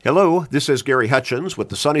Hello, this is Gary Hutchins with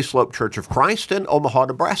the Sunny Slope Church of Christ in Omaha,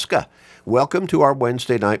 Nebraska. Welcome to our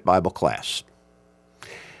Wednesday night Bible class.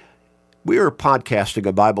 We are podcasting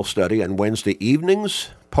a Bible study on Wednesday evenings,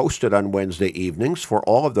 posted on Wednesday evenings for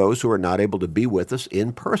all of those who are not able to be with us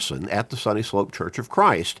in person at the Sunny Slope Church of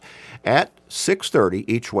Christ at 6:30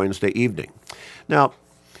 each Wednesday evening. Now,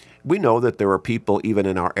 we know that there are people even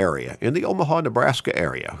in our area, in the Omaha, Nebraska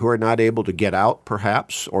area, who are not able to get out,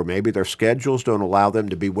 perhaps, or maybe their schedules don't allow them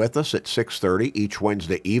to be with us at 6:30 each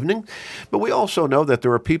Wednesday evening. But we also know that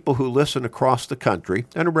there are people who listen across the country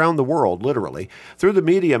and around the world, literally, through the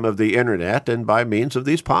medium of the internet and by means of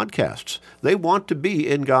these podcasts. They want to be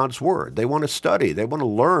in God's Word. They want to study. They want to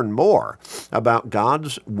learn more about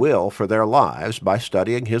God's will for their lives by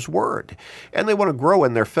studying His Word. And they want to grow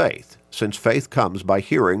in their faith. Since faith comes by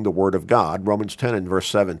hearing the Word of God, Romans 10 and verse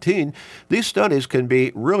 17, these studies can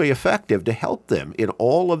be really effective to help them in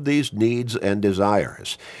all of these needs and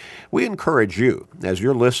desires. We encourage you, as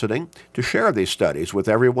you're listening, to share these studies with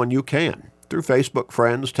everyone you can, through Facebook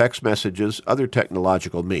friends, text messages, other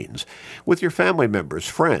technological means, with your family members,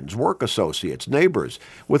 friends, work associates, neighbors,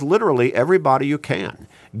 with literally everybody you can.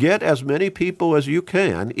 Get as many people as you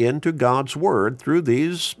can into God's Word through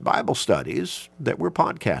these Bible studies that we're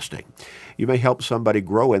podcasting. You may help somebody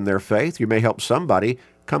grow in their faith. You may help somebody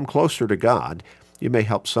come closer to God. You may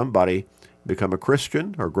help somebody become a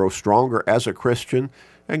Christian or grow stronger as a Christian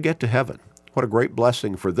and get to heaven. What a great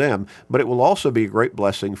blessing for them, but it will also be a great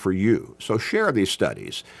blessing for you. So share these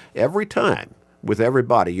studies every time with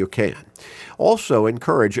everybody you can. Also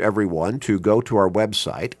encourage everyone to go to our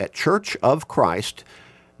website at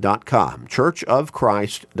churchofchrist.com,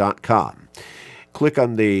 churchofchrist.com. Click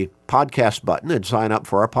on the podcast button and sign up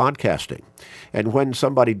for our podcasting. And when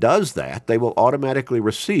somebody does that, they will automatically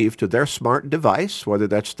receive to their smart device, whether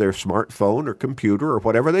that's their smartphone or computer or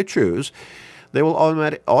whatever they choose, they will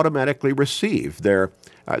automatically receive their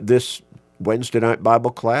this Wednesday night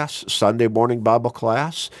Bible class, Sunday morning Bible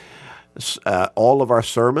class, all of our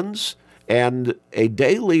sermons, and a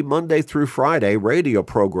daily Monday through Friday radio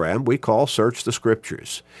program we call Search the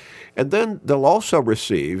Scriptures. And then they'll also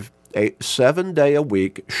receive a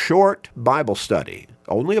 7-day-a-week short Bible study,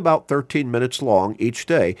 only about 13 minutes long each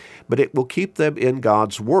day, but it will keep them in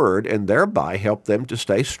God's Word and thereby help them to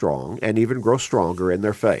stay strong and even grow stronger in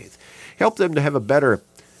their faith. Help them to have a better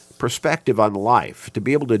perspective on life, to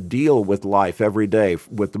be able to deal with life every day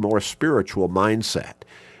with the more spiritual mindset,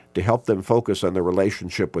 to help them focus on their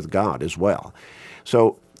relationship with God as well.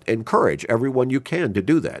 So encourage everyone you can to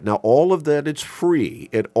do that. Now, all of that is free.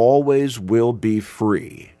 It always will be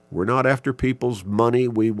free. We're not after people's money.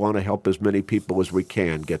 We want to help as many people as we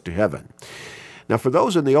can get to heaven. Now, for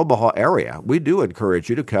those in the Omaha area, we do encourage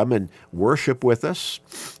you to come and worship with us,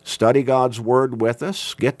 study God's Word with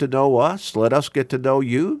us, get to know us, let us get to know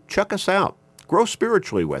you, check us out, grow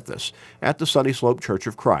spiritually with us at the Sunny Slope Church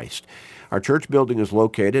of Christ. Our church building is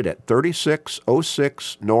located at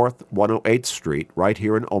 3606 North 108th Street, right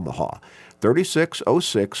here in Omaha.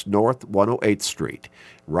 3606 North 108th Street,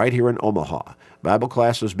 right here in Omaha. Bible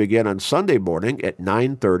classes begin on Sunday morning at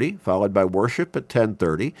 9:30, followed by worship at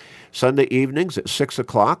 10:30. Sunday evenings at 6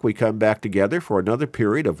 o'clock, we come back together for another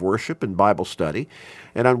period of worship and Bible study.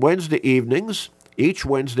 And on Wednesday evenings, each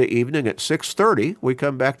Wednesday evening at 6:30, we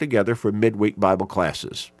come back together for midweek Bible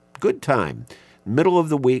classes. Good time, middle of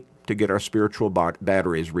the week, to get our spiritual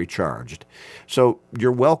batteries recharged. So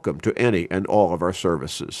you're welcome to any and all of our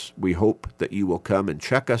services. We hope that you will come and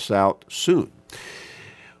check us out soon.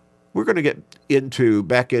 We're going to get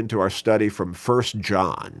back into our study from 1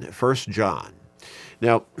 John. 1 John.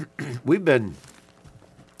 Now, we've been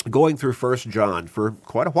going through 1 John for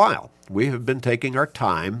quite a while. We have been taking our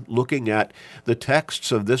time looking at the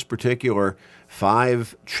texts of this particular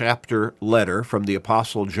 5-chapter letter from the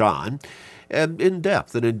Apostle John, and in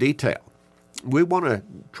depth and in detail. We want to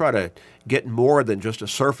try to get more than just a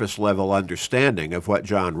surface-level understanding of what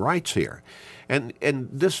John writes here. And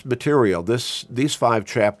this material, these 5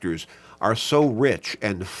 chapters, are so rich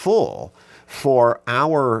and full for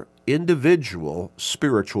our individual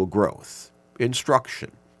spiritual growth,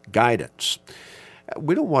 instruction, guidance.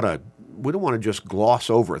 We don't want to just gloss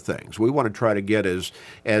over things. We want to try to get as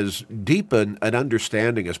deep an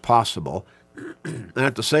understanding as possible, and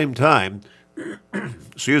at the same time,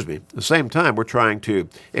 we're trying to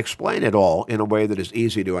explain it all in a way that is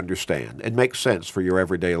easy to understand and makes sense for your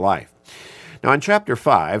everyday life. Now, in chapter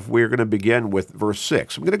 5, we're going to begin with verse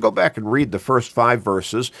 6. I'm going to go back and read the first 5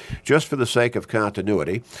 verses just for the sake of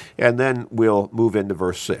continuity, and then we'll move into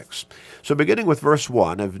verse 6. So beginning with verse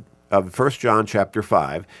 1 of 1 John chapter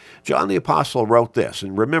 5, John the Apostle wrote this.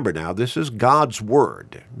 And remember now, this is God's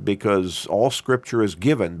word, because all Scripture is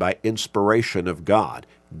given by inspiration of God.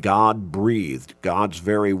 God breathed, God's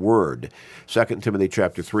very word. 2 Timothy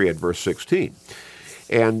chapter 3 and verse 16.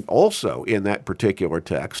 And also in that particular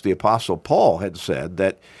text, the Apostle Paul had said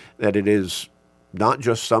that it is not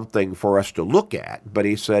just something for us to look at, but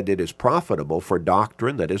he said it is profitable for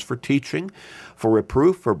doctrine, that is for teaching, for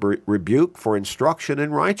reproof, for rebuke, for instruction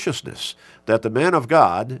in righteousness, that the man of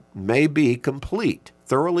God may be complete,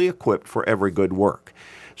 thoroughly equipped for every good work.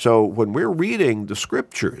 So when we're reading the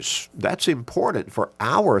Scriptures, that's important for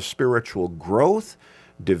our spiritual growth,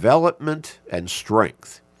 development, and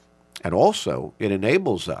strength. And also, it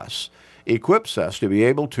enables us, equips us to be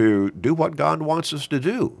able to do what God wants us to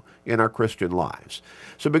do in our Christian lives.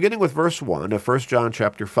 So beginning with verse 1 of 1 John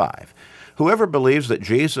chapter 5, whoever believes that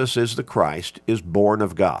Jesus is the Christ is born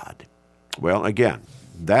of God. Well, again,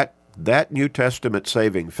 that New Testament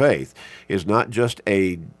saving faith is not just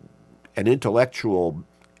an intellectual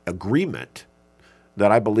agreement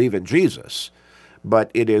that I believe in Jesus,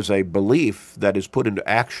 but it is a belief that is put into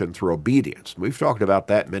action through obedience. We've talked about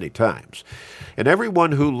that many times. And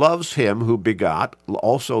everyone who loves him who begot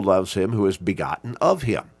also loves him who is begotten of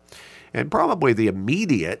him. And probably the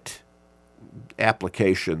immediate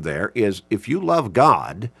application there is if you love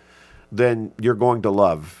God, then you're going to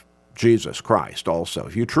love Jesus Christ also.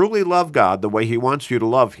 If you truly love God the way he wants you to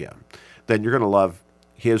love him, then you're going to love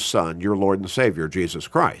his Son, your Lord and Savior, Jesus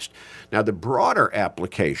Christ. Now, the broader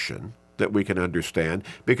application that we can understand,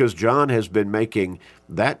 because John has been making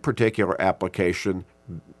that particular application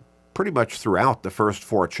pretty much throughout the first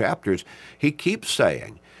 4 chapters, he keeps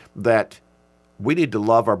saying that we need to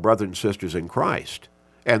love our brothers and sisters in Christ,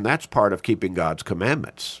 and that's part of keeping God's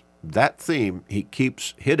commandments. That theme he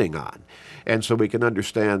keeps hitting on. And so we can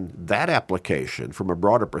understand that application from a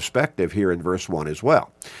broader perspective here in verse 1 as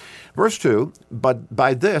well. Verse 2, but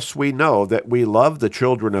by this we know that we love the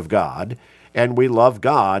children of God, and we love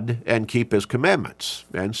God and keep his commandments.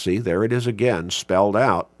 And see, there it is again, spelled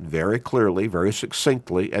out very clearly, very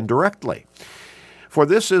succinctly, and directly. For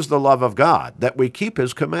this is the love of God, that we keep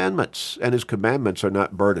his commandments, and his commandments are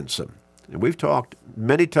not burdensome. And we've talked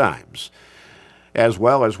many times, as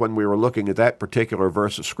well as when we were looking at that particular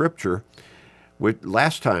verse of Scripture,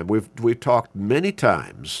 last time we've talked many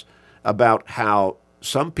times about how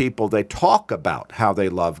some people, they talk about how they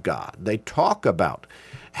love God. They talk about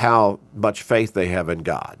how much faith they have in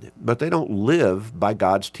God, but they don't live by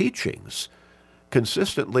God's teachings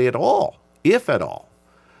consistently at all, if at all.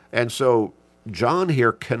 And so John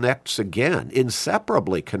here connects again,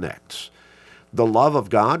 inseparably connects the love of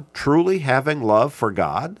God, truly having love for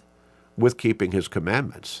God, with keeping his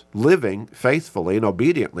commandments, living faithfully and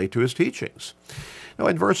obediently to his teachings. Now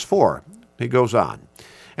in verse 4, he goes on,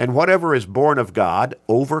 and whatever is born of God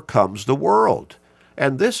overcomes the world.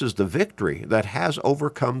 And this is the victory that has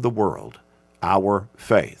overcome the world, our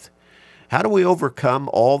faith. How do we overcome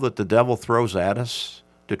all that the devil throws at us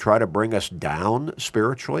to try to bring us down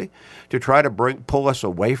spiritually, to try to pull us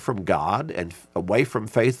away from God and away from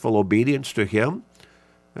faithful obedience to him?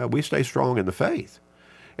 We stay strong in the faith.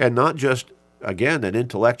 And not just, again, an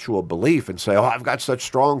intellectual belief and say, oh, I've got such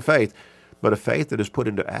strong faith, but a faith that is put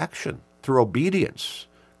into action through obedience,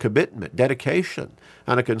 commitment, dedication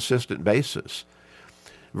on a consistent basis.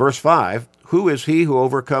 Verse 5, who is he who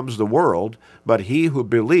overcomes the world but he who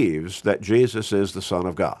believes that Jesus is the Son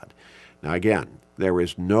of God? Now again, there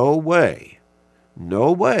is no way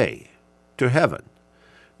to heaven,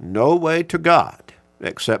 no way to God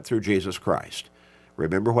except through Jesus Christ.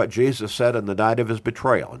 Remember what Jesus said on the night of his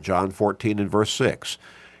betrayal in John 14 and verse 6.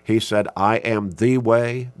 He said, I am the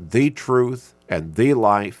way, the truth, and the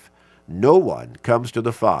life. No one comes to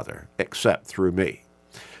the Father except through me.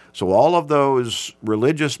 So all of those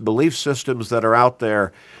religious belief systems that are out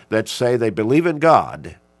there that say they believe in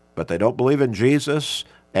God, but they don't believe in Jesus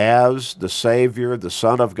as the Savior, the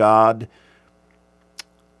Son of God,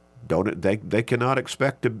 they cannot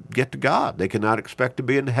expect to get to God. They cannot expect to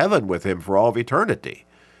be in heaven with him for all of eternity,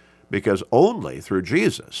 because only through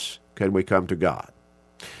Jesus can we come to God.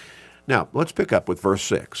 Now, let's pick up with verse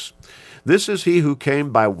 6. This is he who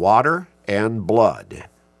came by water and blood,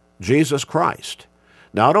 Jesus Christ.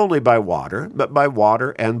 Not only by water, but by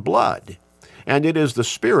water and blood. And it is the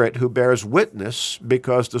Spirit who bears witness,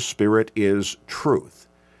 because the Spirit is truth.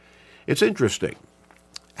 It's interesting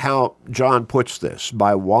how John puts this,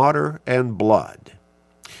 by water and blood.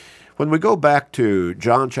 When we go back to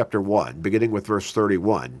John chapter 1, beginning with verse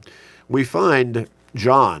 31, we find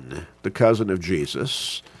John, the cousin of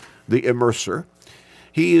Jesus, the immerser.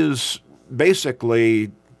 He is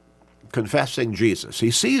basically confessing Jesus.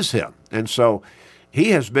 He sees him. And so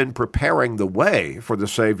he has been preparing the way for the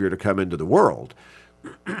Savior to come into the world,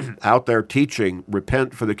 out there teaching,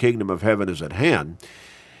 repent for the kingdom of heaven is at hand.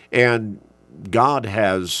 And God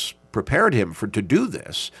has prepared him to do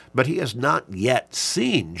this, but he has not yet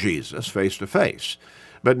seen Jesus face to face.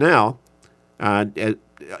 But now,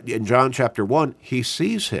 in John chapter 1, he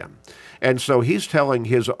sees him. And so he's telling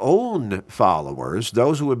his own followers,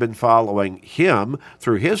 those who have been following him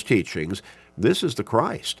through his teachings, this is the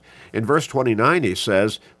Christ. In verse 29, he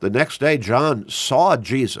says, the next day John saw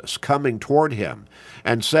Jesus coming toward him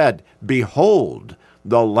and said, "Behold,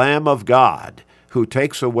 the Lamb of God, who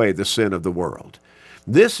takes away the sin of the world.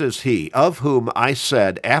 This is he of whom I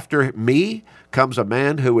said, after me comes a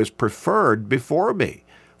man who is preferred before me,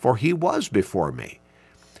 for he was before me."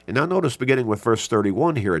 And now notice beginning with verse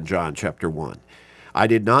 31 here in John chapter 1. "I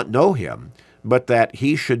did not know him, but that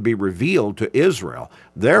he should be revealed to Israel.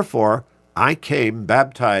 Therefore I came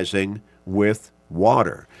baptizing with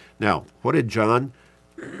water." Now, what did John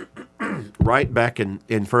write back in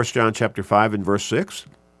 1 John chapter 5 and verse 6?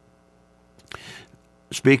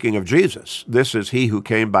 Speaking of Jesus, "This is he who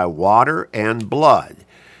came by water and blood."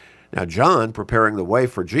 Now, John, preparing the way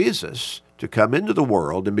for Jesus to come into the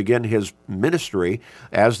world and begin his ministry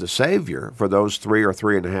as the Savior for those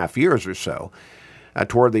 3.5 years or so,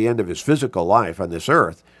 toward the end of his physical life on this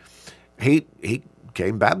earth, he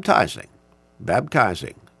came baptizing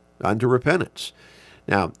unto repentance.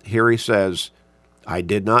 Now, here he says, "I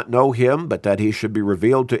did not know him, but that he should be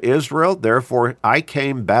revealed to Israel. Therefore I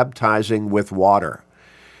came baptizing with water.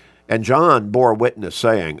 And John bore witness,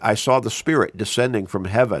 saying, I saw the Spirit descending from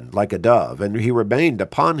heaven like a dove, and he remained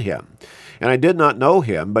upon him. And I did not know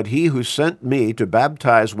him, but he who sent me to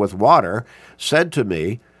baptize with water said to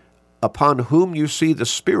me, Upon whom you see the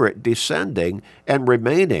Spirit descending and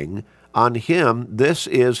remaining on him, this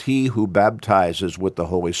is he who baptizes with the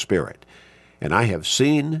Holy Spirit. And I have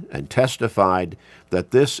seen and testified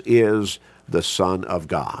that this is the Son of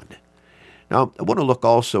God." Now, I want to look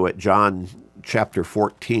also at John chapter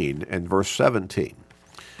 14 and verse 17.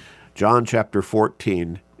 John chapter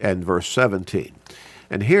 14 and verse 17.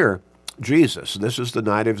 And here, Jesus, this is the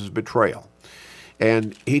night of his betrayal,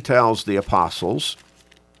 and he tells the apostles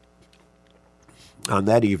on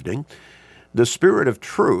that evening, "The Spirit of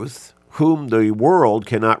truth, whom the world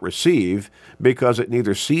cannot receive, because it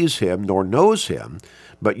neither sees him nor knows him,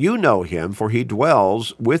 but you know him, for he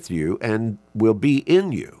dwells with you and will be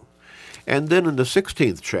in you." And then in the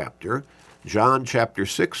 16th chapter, John chapter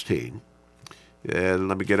 16, and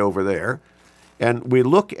let me get over there, and we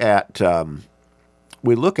look at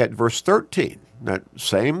verse 13. Now,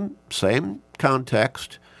 same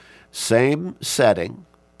context, same setting,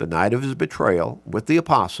 the night of his betrayal with the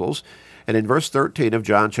apostles. And in verse 13 of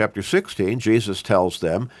John chapter 16, Jesus tells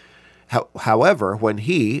them, "However, when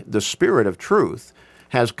he, the Spirit of truth,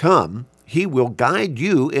 has come, he will guide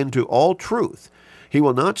you into all truth. He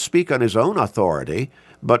will not speak on his own authority,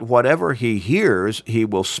 but whatever he hears, he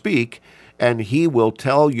will speak, and he will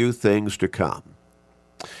tell you things to come."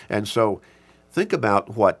 And so think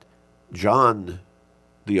about what John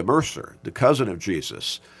the Immerser, the cousin of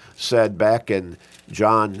Jesus, said back in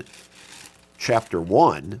John chapter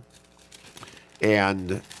 1,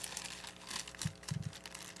 and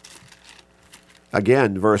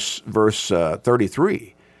again, verse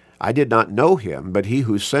 33. "I did not know him, but he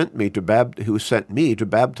who sent me to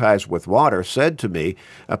baptize with water said to me,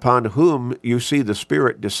 Upon whom you see the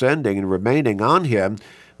Spirit descending and remaining on him,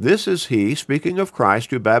 this is he," speaking of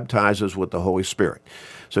Christ, "who baptizes with the Holy Spirit."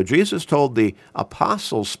 So Jesus told the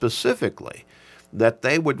apostles specifically that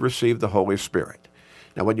they would receive the Holy Spirit.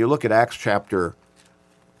 Now, when you look at Acts chapter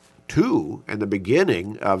 2 and the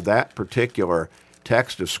beginning of that particular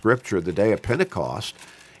text of Scripture, the day of Pentecost,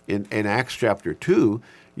 in Acts chapter 2,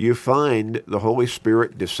 you find the Holy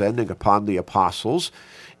Spirit descending upon the apostles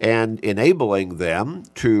and enabling them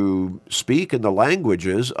to speak in the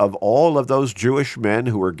languages of all of those Jewish men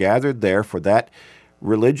who were gathered there for that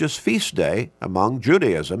religious feast day among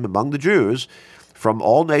Judaism, among the Jews, from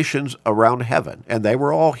all nations around heaven. And they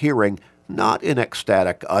were all hearing, not in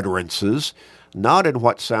ecstatic utterances, not in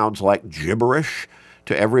what sounds like gibberish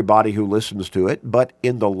to everybody who listens to it, but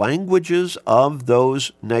in the languages of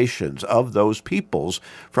those nations, of those peoples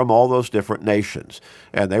from all those different nations.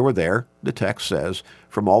 And they were there, the text says,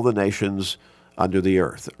 from all the nations under the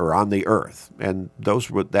earth, or on the earth. And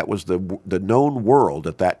that was the known world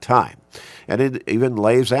at that time. And it even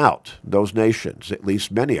lays out those nations, at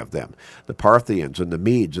least many of them, the Parthians and the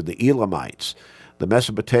Medes and the Elamites, the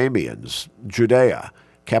Mesopotamians, Judea,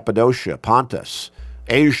 Cappadocia, Pontus,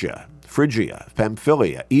 Asia, Phrygia,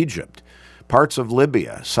 Pamphylia, Egypt, parts of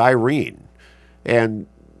Libya, Cyrene, and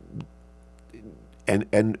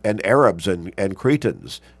Arabs and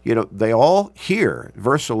Cretans, they all hear.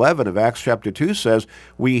 Verse 11 of Acts chapter 2 says,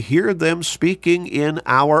 we hear them speaking in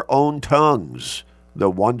our own tongues the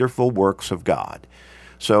wonderful works of God.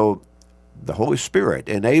 So the Holy Spirit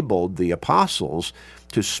enabled the apostles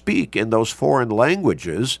to speak in those foreign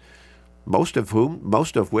languages, most of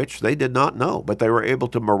which they did not know, but they were able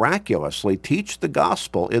to miraculously teach the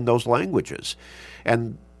gospel in those languages.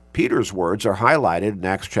 And Peter's words are highlighted in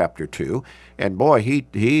Acts chapter 2, and boy,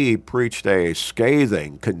 he preached a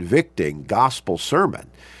scathing, convicting gospel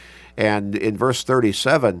sermon. And in verse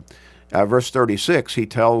 36, he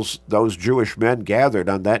tells those Jewish men gathered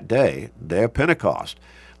on that day of Pentecost,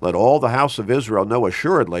 let all the house of Israel know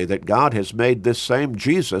assuredly that God has made this same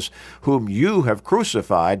Jesus, whom you have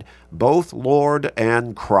crucified, both Lord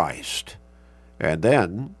and Christ. And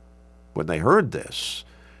then, when they heard this,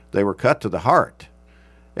 they were cut to the heart,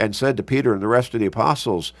 and said to Peter and the rest of the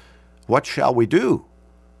apostles, what shall we do?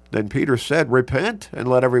 Then Peter said, repent, and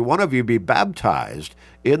let every one of you be baptized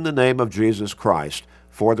in the name of Jesus Christ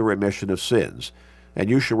for the remission of sins, and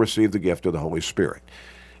you shall receive the gift of the Holy Spirit.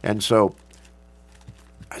 And so,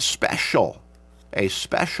 a special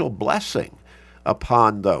blessing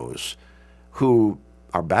upon those who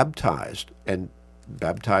are baptized. And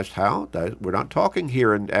baptized how? We're not talking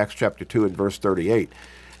here in Acts chapter 2 and verse 38,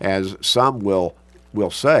 as some will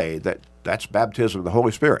say that that's baptism of the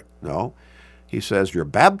Holy Spirit. No, he says you're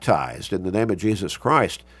baptized in the name of Jesus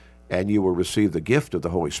Christ, and you will receive the gift of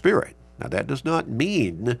the Holy Spirit. Now that does not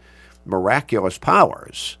mean miraculous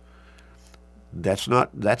powers. That's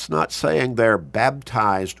not saying they're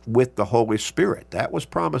baptized with the Holy Spirit. That was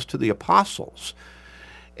promised to the apostles.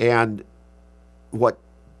 And what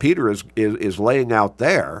Peter is laying out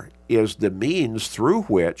there is the means through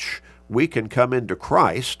which we can come into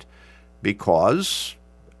Christ, because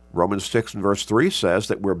Romans 6 and verse 3 says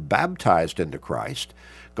that we're baptized into Christ.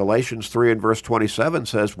 Galatians 3 and verse 27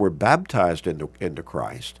 says we're baptized into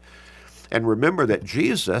Christ. And remember that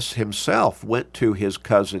Jesus himself went to his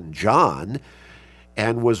cousin John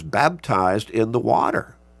and was baptized in the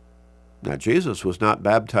water. Now, Jesus was not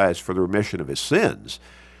baptized for the remission of his sins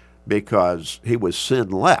because he was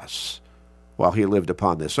sinless while he lived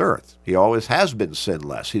upon this earth. He always has been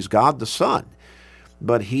sinless. He's God the Son.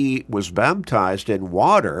 But he was baptized in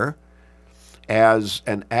water as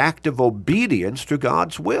an act of obedience to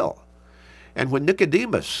God's will. And when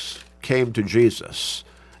Nicodemus came to Jesus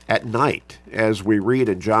at night, as we read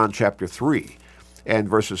in John chapter 3 and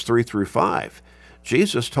verses 3 through 5,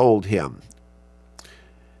 Jesus told him,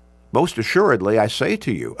 most assuredly I say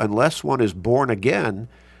to you, unless one is born again,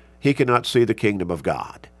 he cannot see the kingdom of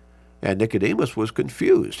God. And Nicodemus was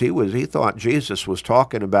confused. He thought Jesus was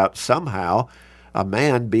talking about somehow a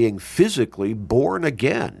man being physically born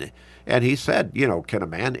again. And he said, can a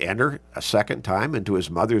man enter a second time into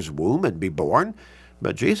his mother's womb and be born?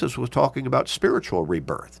 But Jesus was talking about spiritual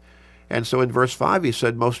rebirth. And so in verse 5 he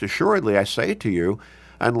said, most assuredly I say to you,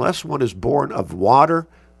 unless one is born of water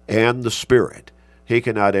and the Spirit, he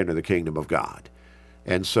cannot enter the kingdom of God.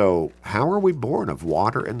 And so how are we born of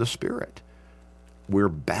water and the Spirit? We're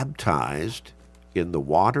baptized in the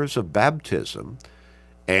waters of baptism,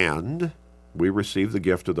 and we receive the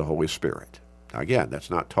gift of the Holy Spirit. Now, again,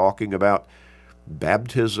 that's not talking about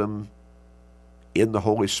baptism in the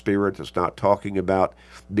Holy Spirit. It's not talking about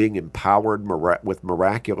being empowered with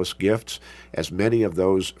miraculous gifts, as many of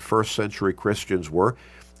those first century Christians were.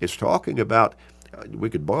 It's talking about, we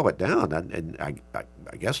could boil it down and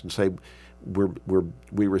I guess and say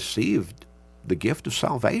we received the gift of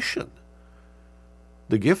salvation.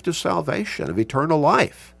 The gift of salvation, of eternal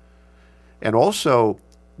life. And also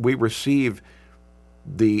we receive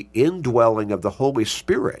the indwelling of the Holy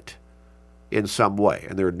Spirit in some way.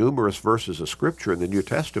 And there are numerous verses of Scripture in the New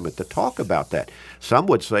Testament that talk about that. Some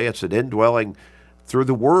would say it's an indwelling through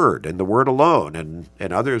the Word and the Word alone,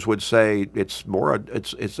 and others would say it's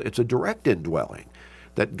a direct indwelling,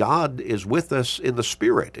 that God is with us in the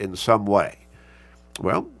Spirit in some way.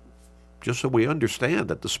 Well, just so we understand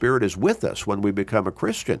that the Spirit is with us when we become a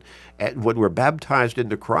Christian, and when we're baptized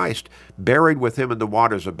into Christ, buried with Him in the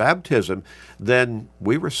waters of baptism, then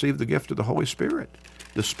we receive the gift of the Holy Spirit.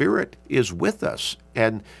 The Spirit is with us,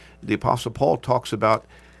 and the Apostle Paul talks about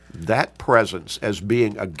that presence as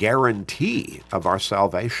being a guarantee of our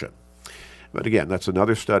salvation. But again, that's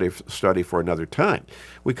another study for another time.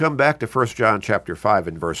 We come back to 1 John chapter 5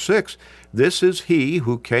 and verse 6. This is He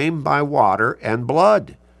who came by water and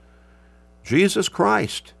blood, Jesus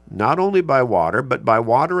Christ, not only by water, but by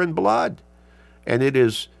water and blood. And it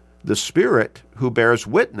is the Spirit who bears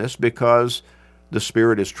witness, because the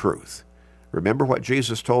Spirit is truth. Remember what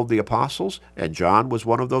Jesus told the apostles? And John was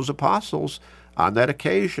one of those apostles on that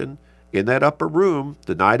occasion, in that upper room,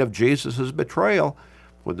 the night of Jesus' betrayal.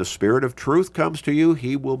 When the Spirit of truth comes to you,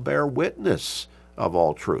 he will bear witness of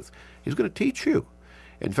all truth. He's going to teach you.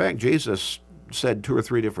 In fact, Jesus said 2 or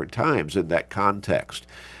 3 different times in that context,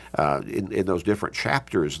 in those different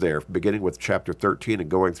chapters there, beginning with chapter 13 and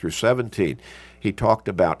going through 17, he talked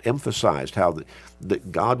about, emphasized how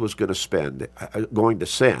that God was going to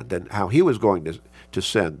send, and how he was going to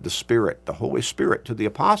send the Spirit, the Holy Spirit, to the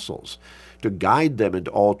apostles, to guide them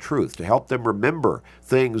into all truth, to help them remember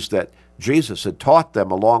things that Jesus had taught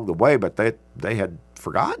them along the way, but they had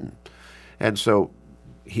forgotten. And so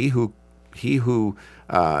he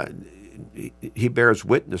bears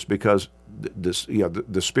witness because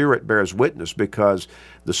the Spirit bears witness because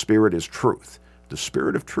the Spirit is truth. The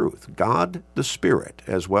Spirit of truth, God the Spirit,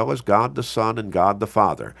 as well as God the Son and God the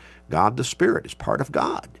Father. God the Spirit is part of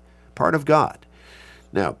God, part of God.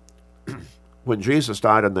 Now, when Jesus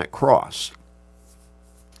died on that cross,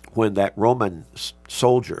 when that Roman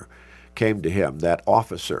soldier came to him, that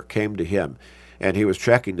officer came to him, and he was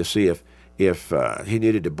checking to see if he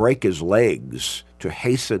needed to break his legs to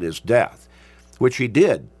hasten his death, which he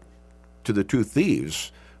did to the 2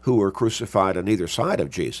 thieves who were crucified on either side of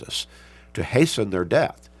Jesus, to hasten their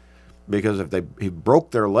death. Because if he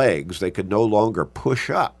broke their legs, they could no longer push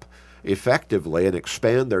up effectively and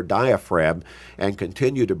expand their diaphragm and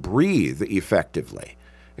continue to breathe effectively.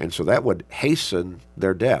 And so that would hasten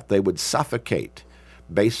their death. They would suffocate,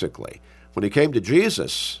 basically. When he came to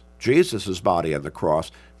Jesus' body on the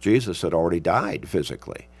cross, Jesus had already died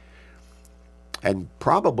physically. And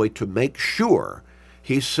probably to make sure,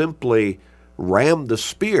 he simply rammed the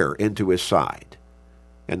spear into his side.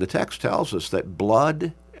 And the text tells us that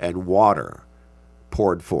blood and water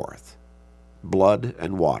poured forth. Blood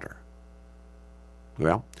and water.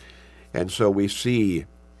 Well, and so we see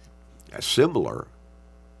a similar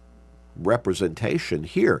representation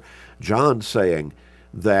here. John saying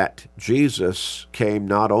that Jesus came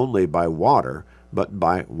not only by water, but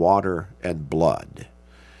by water and blood.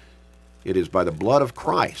 It is by the blood of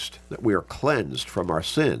Christ that we are cleansed from our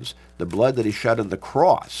sins, the blood that he shed on the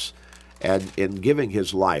cross, and in giving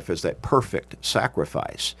his life as that perfect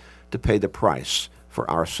sacrifice to pay the price for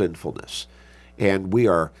our sinfulness. And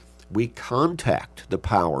we contact the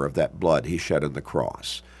power of that blood he shed on the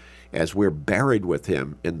cross as we're buried with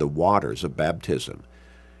him in the waters of baptism.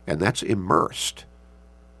 And that's immersed.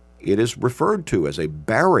 It is referred to as a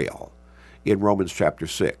burial in Romans chapter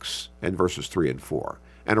 6 and verses 3 and 4,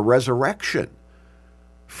 and a resurrection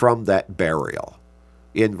from that burial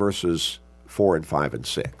in verses 4 and 5 and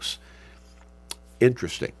 6.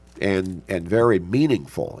 Interesting and very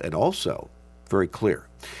meaningful, and also very clear.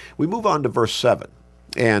 We move on to verse 7,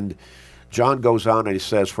 and John goes on and he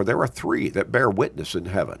says, "For there are 3 that bear witness in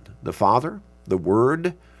heaven, the Father, the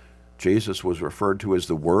Word," Jesus was referred to as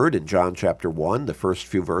the Word in John chapter 1, the first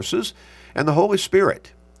few verses, "and the Holy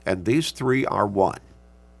Spirit, and these 3 are one."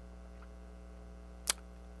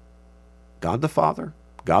 God the Father,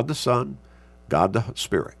 God the Son, God the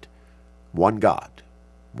Spirit. One God.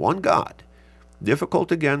 One God.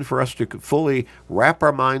 Difficult again for us to fully wrap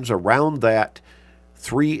our minds around that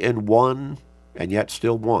 3 in 1 and yet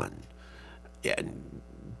still one.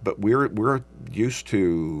 But we're used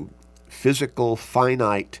to physical,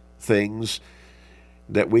 finite things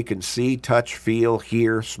that we can see, touch, feel,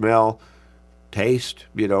 hear, smell, taste.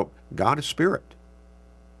 God is Spirit.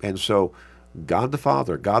 And so God the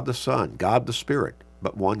Father, God the Son, God the Spirit,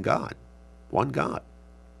 but one God. One God.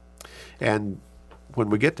 And when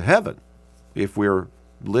we get to heaven, if we're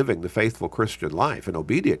living the faithful Christian life, an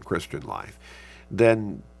obedient Christian life,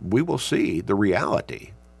 then we will see the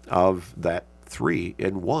reality of that 3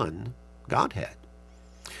 in 1 Godhead.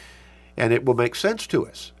 And it will make sense to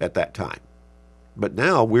us at that time. But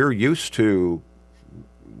now we're used to,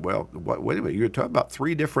 wait a minute, you're talking about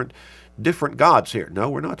 3 different gods here. No,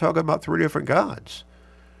 we're not talking about 3 different gods.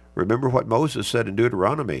 Remember what Moses said in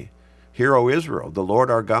Deuteronomy, "Hear, O Israel, the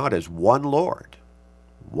Lord our God is one Lord."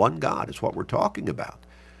 One God is what we're talking about,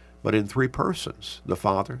 but in 3 persons, the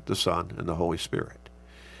Father, the Son, and the Holy Spirit.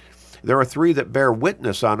 There are 3 that bear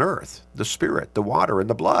witness on earth, the Spirit, the water, and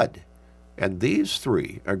the blood, and these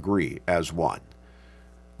 3 agree as one.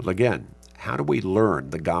 Well, again, how do we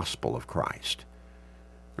learn the gospel of Christ?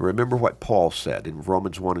 Remember what Paul said in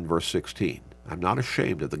Romans 1 and verse 16, "I'm not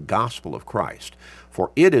ashamed of the gospel of Christ,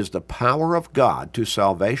 for it is the power of God to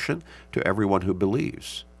salvation to everyone who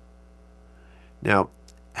believes." Now,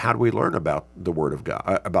 how do we learn about the Word of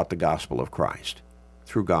God, about the gospel of Christ?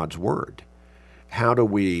 Through God's Word. How do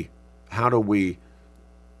we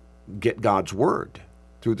get God's Word?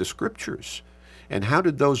 Through the Scriptures. And how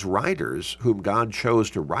did those writers whom God chose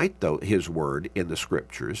to write his word in the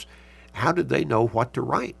Scriptures, how did they know what to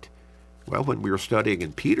write? Well, when we were studying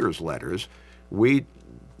in Peter's letters, we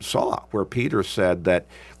saw where Peter said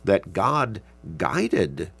that God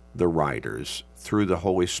guided the writers through the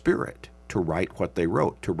Holy Spirit to write what they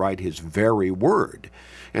wrote, to write his very word.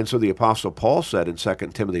 And so the Apostle Paul said in 2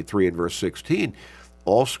 Timothy 3 and verse 16,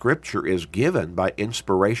 all Scripture is given by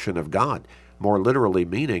inspiration of God, more literally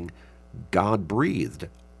meaning God breathed.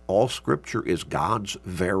 All Scripture is God's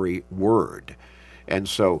very word. And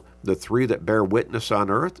so the three that bear witness on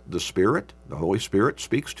earth, the Spirit, the Holy Spirit,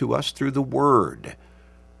 speaks to us through the Word.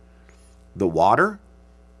 The water,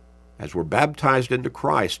 as we're baptized into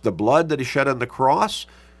Christ, the blood that is shed on the cross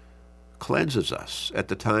cleanses us at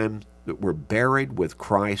the time that we're buried with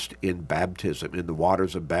Christ in baptism, in the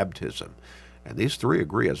waters of baptism. And these three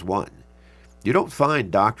agree as one. You don't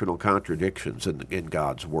find doctrinal contradictions in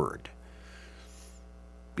God's Word.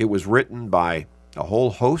 It was written by a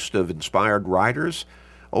whole host of inspired writers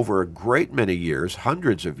over a great many years,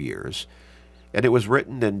 hundreds of years, and it was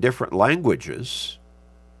written in different languages,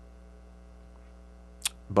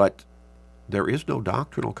 but there is no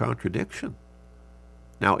doctrinal contradiction.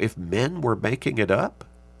 Now, if men were making it up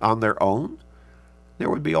on their own, there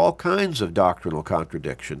would be all kinds of doctrinal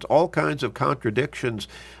contradictions, all kinds of contradictions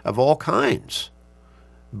of all kinds,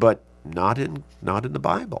 but not in the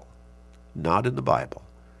Bible, not in the Bible.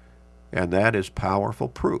 And that is powerful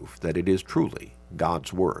proof that it is truly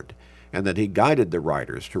God's Word, and that he guided the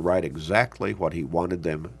writers to write exactly what he wanted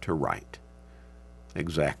them to write.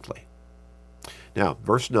 Exactly. Now,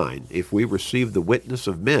 verse 9, if we receive the witness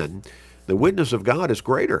of men, the witness of God is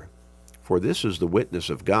greater, for this is the witness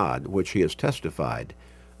of God which he has testified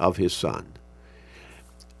of his Son.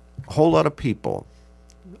 A whole lot of people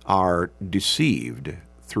are deceived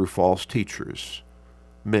through false teachers,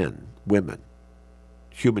 men, women,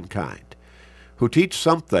 humankind, who teach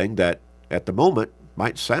something that at the moment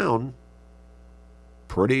might sound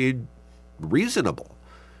pretty reasonable.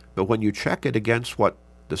 But when you check it against what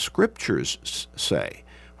the Scriptures say,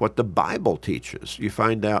 what the Bible teaches, you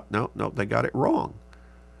find out, no, they got it wrong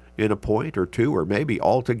in a point or two, or maybe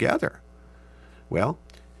altogether. Well,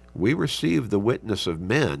 we receive the witness of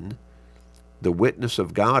men. The witness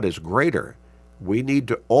of God is greater. We need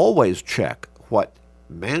to always check what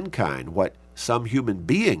mankind, what some human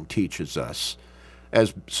being teaches us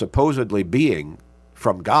as supposedly being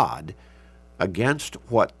from God, against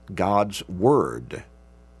what God's Word,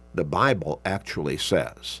 the Bible, actually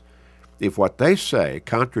says. If what they say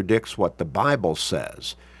contradicts what the Bible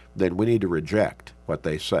says, then we need to reject what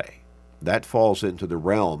they say. That falls into the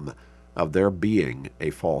realm of their being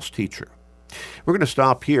a false teacher. We're going to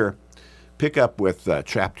stop here, pick up with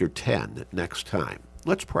chapter 10 next time.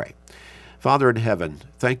 Let's pray. Father in heaven,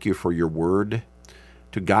 thank you for your word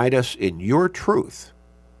to guide us in your truth.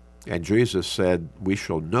 And Jesus said, we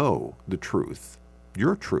shall know the truth,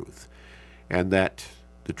 your truth, and that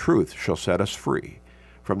the truth shall set us free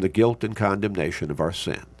from the guilt and condemnation of our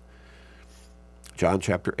sin. John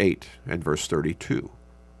chapter 8 and verse 32,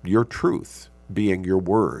 your truth being your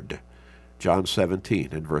word. John 17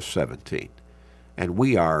 and verse 17. And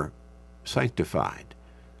we are sanctified.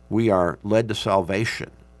 We are led to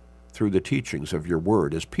salvation through the teachings of your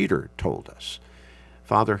word, as Peter told us.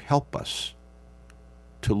 Father, help us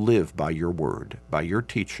to live by your word, by your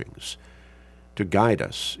teachings, to guide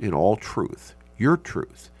us in all truth, your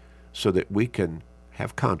truth, so that we can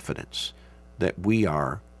have confidence that we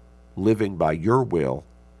are living by your will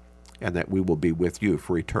and that we will be with you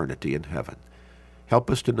for eternity in heaven. Help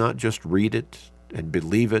us to not just read it and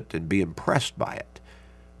believe it and be impressed by it,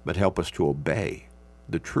 but help us to obey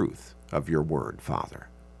the truth of your word, Father,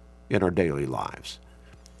 in our daily lives.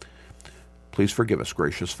 Please forgive us,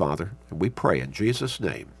 gracious Father, and we pray in Jesus'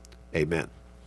 name, amen.